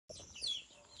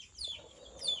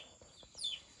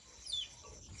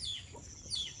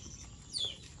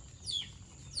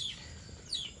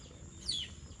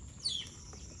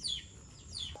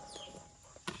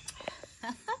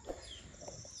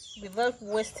without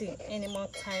wasting any more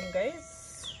time, guys.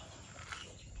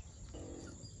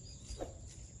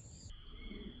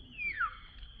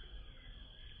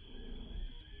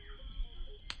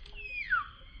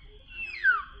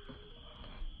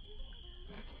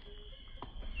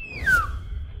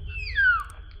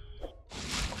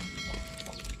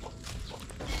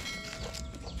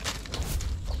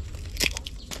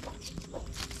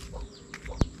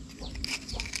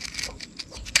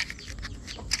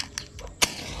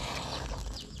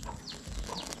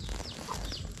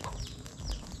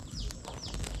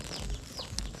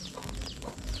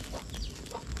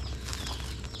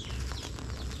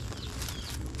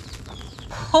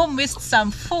 Who missed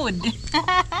some food?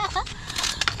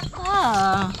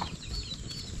 Oh.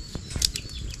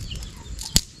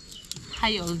 How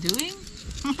you all doing?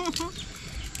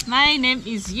 My name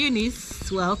is Eunice.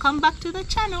 Welcome back to the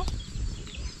channel.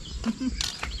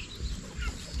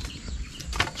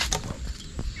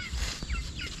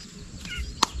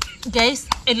 Guys,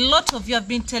 a lot of you have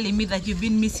been telling me that you've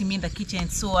been missing me in the kitchen,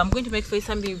 so I'm going to make for you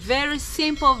something very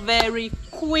simple, very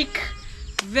quick,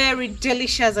 very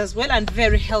delicious as well, and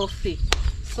very healthy.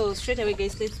 So straight away,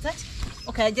 guys, let's start.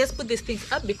 Okay, I just put these things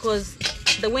up because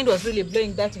the wind was really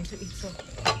blowing that into it, so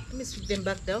let me switch them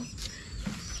back down.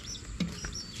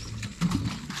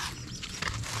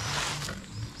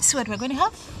 So what we're going to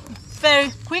have,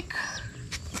 very quick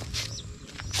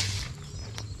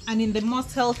and in the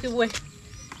most healthy way.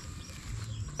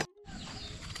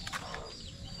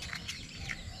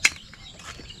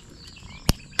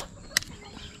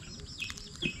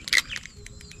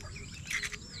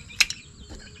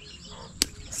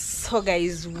 So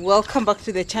guys, welcome back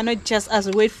to the channel. Just as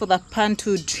we wait for the pan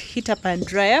to heat up and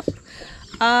dry up,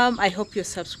 I hope you're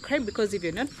subscribed, because if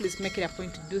you're not, please make it a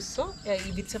point to do so.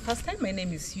 If it's your first time, my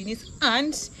name is Eunice,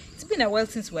 and it's been a while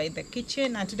since we're in the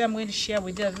kitchen, and today I'm going to share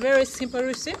with you a very simple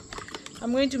recipe.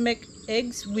 I'm going to make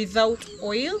eggs without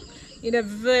oil in a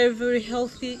very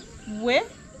healthy way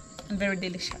and very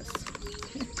delicious.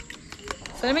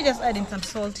 So let me just add in some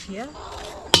salt here.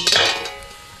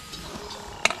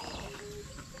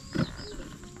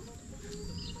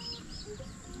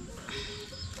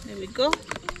 There we go.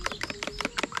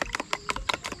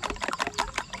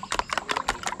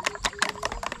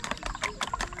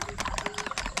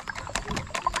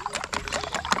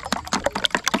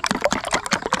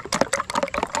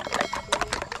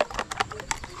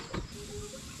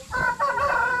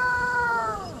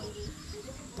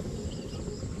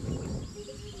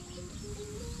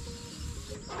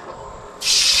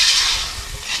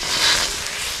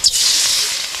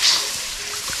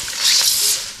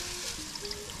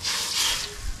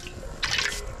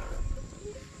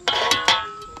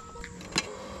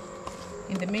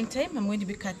 In the meantime, I'm going to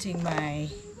be cutting my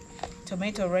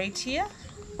tomato right here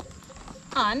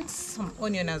and some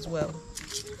onion as well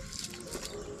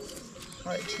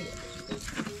right here.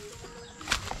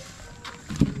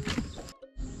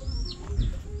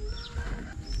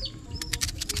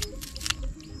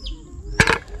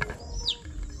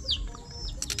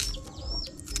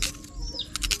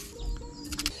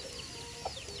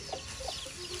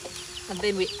 And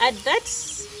then we add that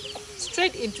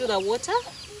straight into the water.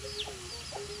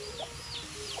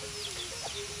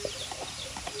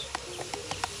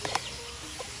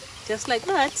 Just like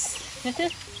that.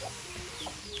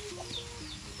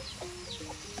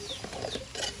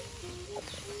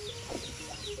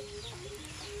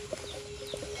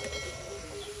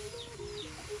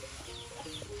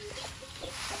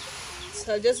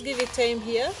 So I'll just give it time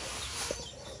here.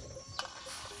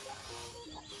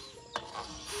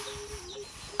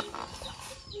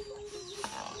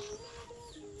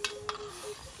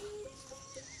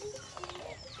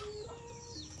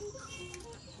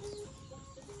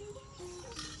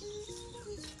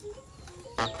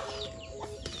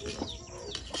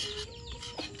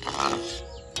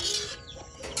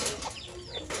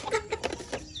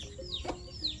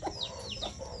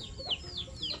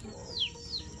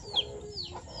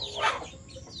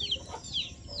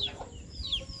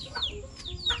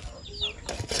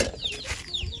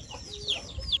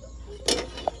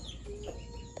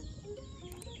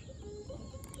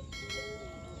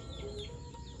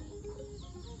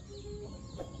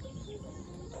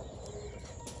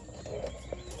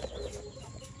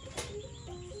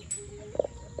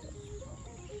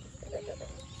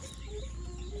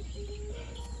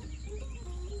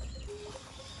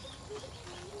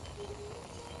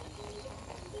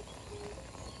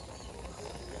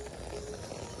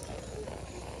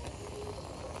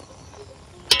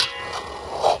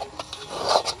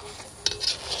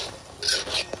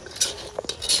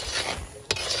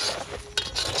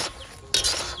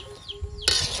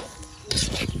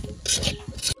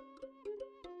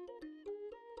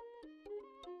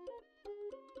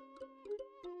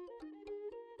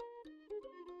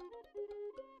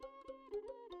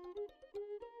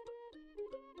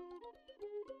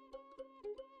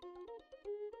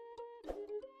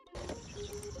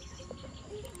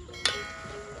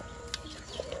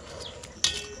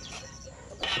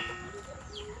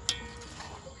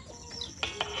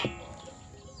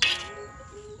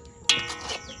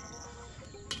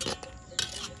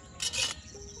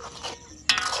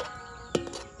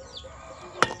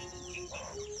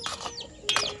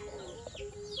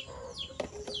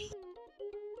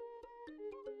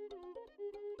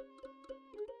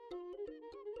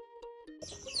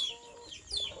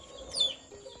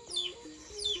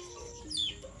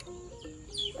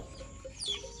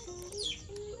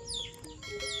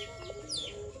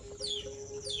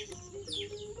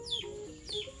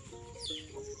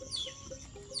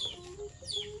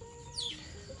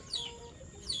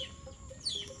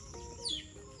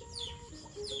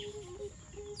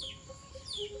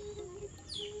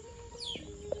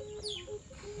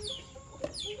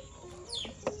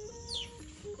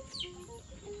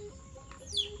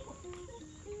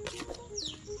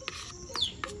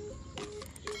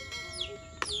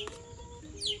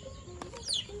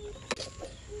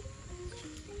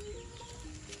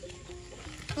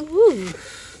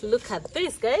 look at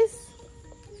this, guys.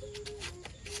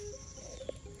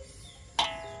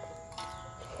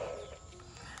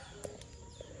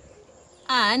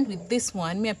 And with this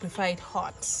one, I prefer it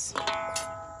hot.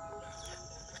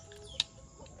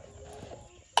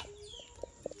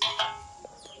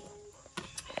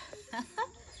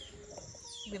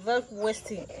 Without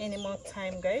wasting any more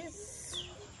time, guys.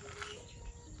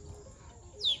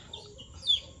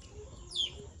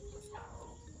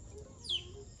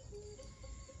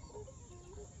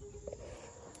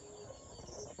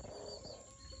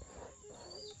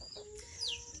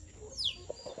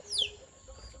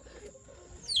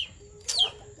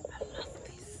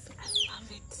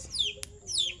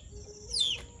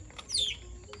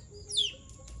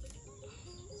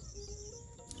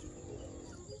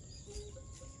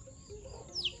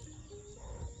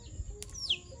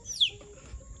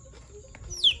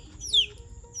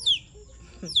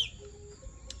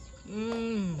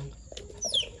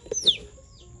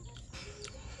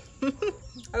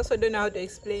 I also don't know how to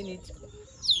explain it.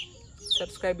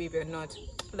 Subscribe if you're not.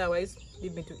 Otherwise,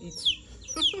 leave me to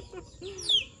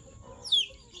eat.